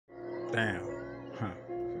Damn. Huh.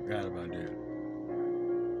 Forgot about that.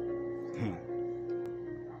 Huh.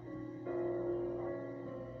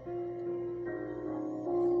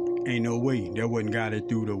 Ain't no way that wasn't got it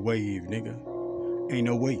through the wave, nigga. Ain't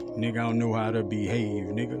no way, nigga, I don't know how to behave,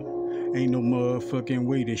 nigga. Ain't no motherfucking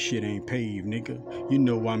way this shit ain't paved, nigga. You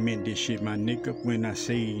know I meant this shit, my nigga, when I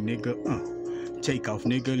say, nigga, take off,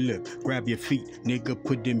 nigga, look, grab your feet, nigga,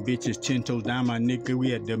 put them bitches 10 toes down, my nigga,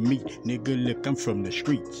 we had to meet, nigga, look, I'm from the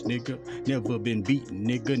streets, nigga, never been beaten,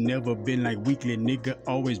 nigga, never been like weakly, nigga,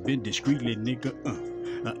 always been discreetly, nigga,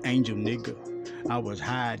 an angel, nigga. I was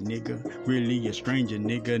high, nigga, really a stranger,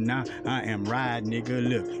 nigga. Now I am ride, nigga.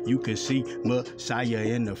 Look, you can see Messiah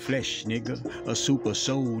in the flesh, nigga. A super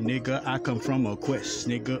soul, nigga. I come from a quest,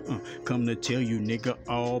 nigga. Come to tell you, nigga,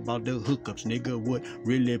 all about the hookups, nigga. What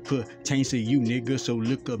really pertains to you, nigga. So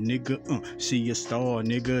look up, nigga. See a star,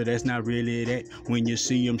 nigga. That's not really that. When you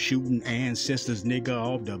see them shooting ancestors, nigga,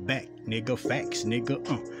 off the back. Nigga, facts, nigga,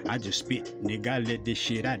 I just spit, nigga, I let this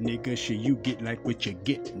shit out, nigga, shit, you get like what you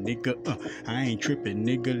get, nigga, I ain't tripping,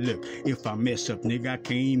 nigga, look, if I mess up, nigga, I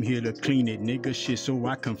came here to clean it, nigga, shit, so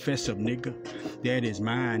I confess up, nigga, that is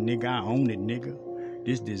mine, nigga, I own it, nigga,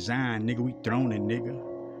 this design, nigga, we thrown it,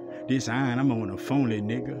 nigga, this iron, I'm on the phone it,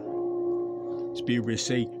 nigga. Spirit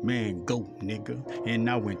say, man, go, nigga. And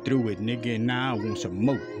I went through it, nigga, and now I want some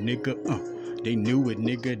more, nigga. They knew it,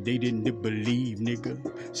 nigga, they didn't believe, nigga.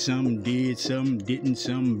 Some did, some didn't,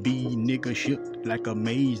 some be, nigga, shook like a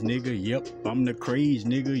maze, nigga. Yep, I'm the craze,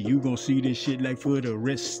 nigga. You gon' see this shit like for the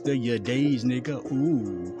rest of your days, nigga.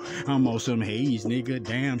 Ooh, I'm on some haze, nigga.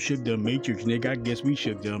 Damn, shook the matrix, nigga. I guess we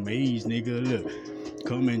shook the maze, nigga. Look.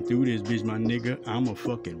 Coming through this bitch, my nigga, I'm a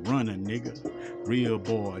fucking runner, nigga. Real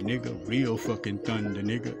boy, nigga. Real fucking thunder,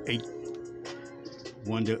 nigga. 8.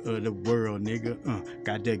 Wonder of the world, nigga.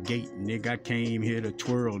 Got the gate, nigga. I came here to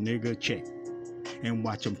twirl, nigga. Check. And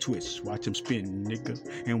watch them twist, watch them spin, nigga.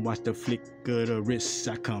 And watch the flick of the wrists.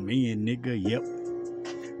 I come in, nigga. Yep.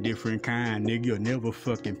 Different kind, nigga, you'll never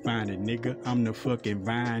fucking find it, nigga. I'm the fucking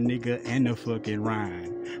vine, nigga, and the fucking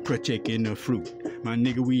rind. Protecting the fruit, my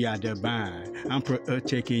nigga, we out there buying. I'm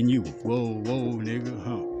protecting you, whoa, whoa, nigga,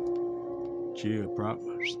 Chill, prop.